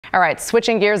All right,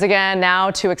 switching gears again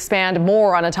now to expand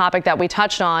more on a topic that we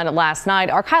touched on last night.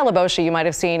 Our Kyle Leboshi, you might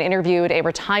have seen, interviewed a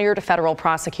retired federal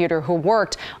prosecutor who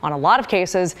worked on a lot of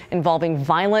cases involving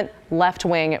violent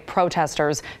left-wing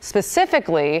protesters,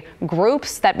 specifically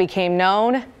groups that became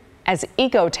known as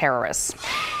eco-terrorists.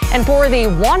 And for the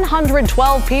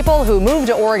 112 people who move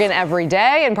to Oregon every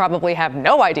day and probably have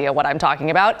no idea what I'm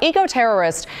talking about,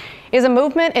 eco-terrorist is a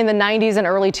movement in the 90s and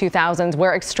early 2000s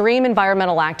where extreme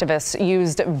environmental activists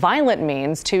used violent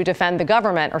means to defend the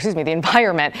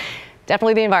environment.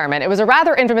 Definitely the environment. It was a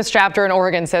rather infamous chapter in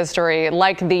Oregon's history,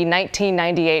 like the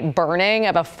 1998 burning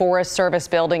of a Forest Service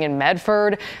building in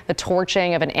Medford, the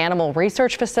torching of an animal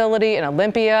research facility in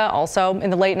Olympia, also in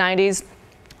the late 90s.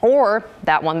 Or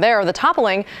that one there, the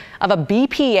toppling of a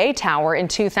BPA tower in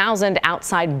 2000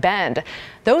 outside Bend.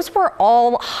 Those were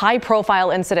all high-profile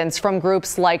incidents from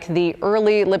groups like the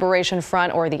Early Liberation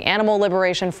Front or the Animal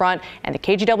Liberation Front, and the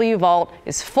KGW Vault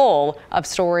is full of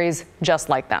stories just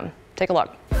like them. Take a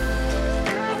look.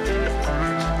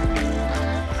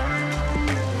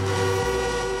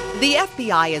 The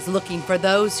FBI is looking for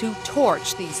those who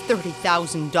torched these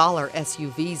 $30,000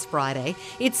 SUVs Friday.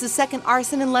 It's the second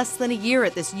arson in less than a year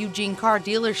at this Eugene car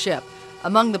dealership.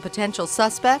 Among the potential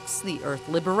suspects, the Earth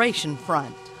Liberation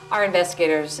Front. Our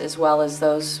investigators, as well as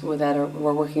those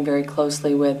we're working very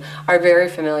closely with, are very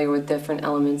familiar with different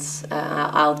elements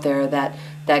out there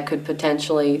that could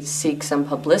potentially seek some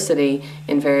publicity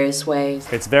in various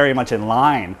ways. It's very much in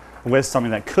line with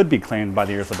something that could be claimed by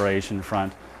the Earth Liberation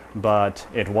Front, but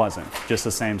it wasn't. Just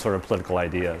the same sort of political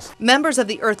ideas. Members of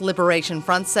the Earth Liberation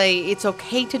Front say it's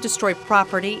okay to destroy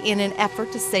property in an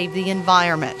effort to save the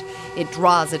environment. It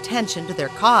draws attention to their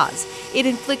cause. It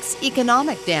inflicts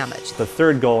economic damage. The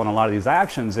third goal in a lot of these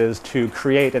actions is to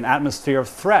create an atmosphere of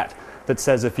threat that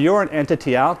says if you're an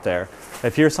entity out there,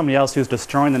 if you're somebody else who's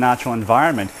destroying the natural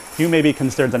environment, you may be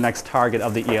considered the next target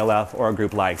of the ELF or a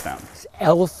group like them.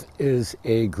 ELF is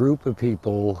a group of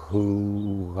people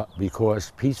who,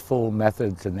 because peaceful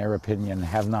methods in their opinion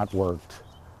have not worked,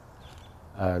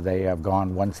 they have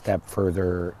gone one step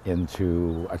further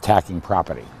into attacking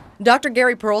property. Dr.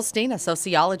 Gary Perlstein, a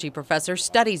sociology professor,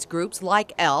 studies groups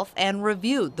like ELF and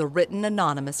reviewed the written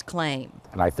anonymous claim.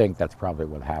 And I think that's probably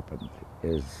what happened,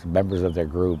 is members of their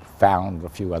group found a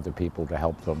few other people to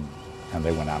help them, and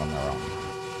they went out on their own.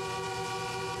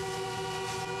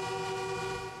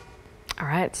 All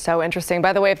right, so interesting.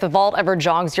 By the way, if the Vault ever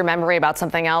jogs your memory about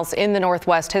something else in the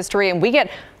Northwest history, and we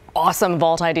get awesome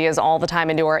Vault ideas all the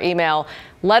time into our email,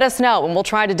 let us know and we'll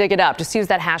try to dig it up. Just use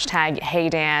that hashtag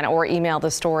HeyDan or email the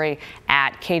story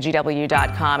at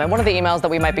kgw.com. And one of the emails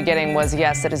that we might be getting was,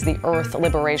 yes, it is the Earth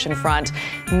Liberation Front.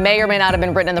 May or may not have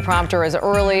been written in the prompter as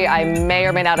early. I may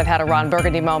or may not have had a Ron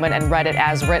Burgundy moment and read it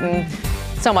as written.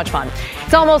 So much fun.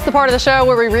 It's almost the part of the show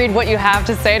where we read what you have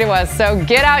to say to us. So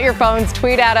get out your phones,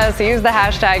 tweet at us, use the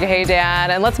hashtag HeyDan.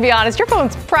 And let's be honest, your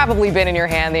phone's probably been in your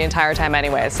hand the entire time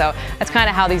anyway. So that's kind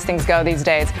of how these things go these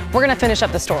days. We're going to finish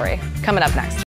up the story coming up next.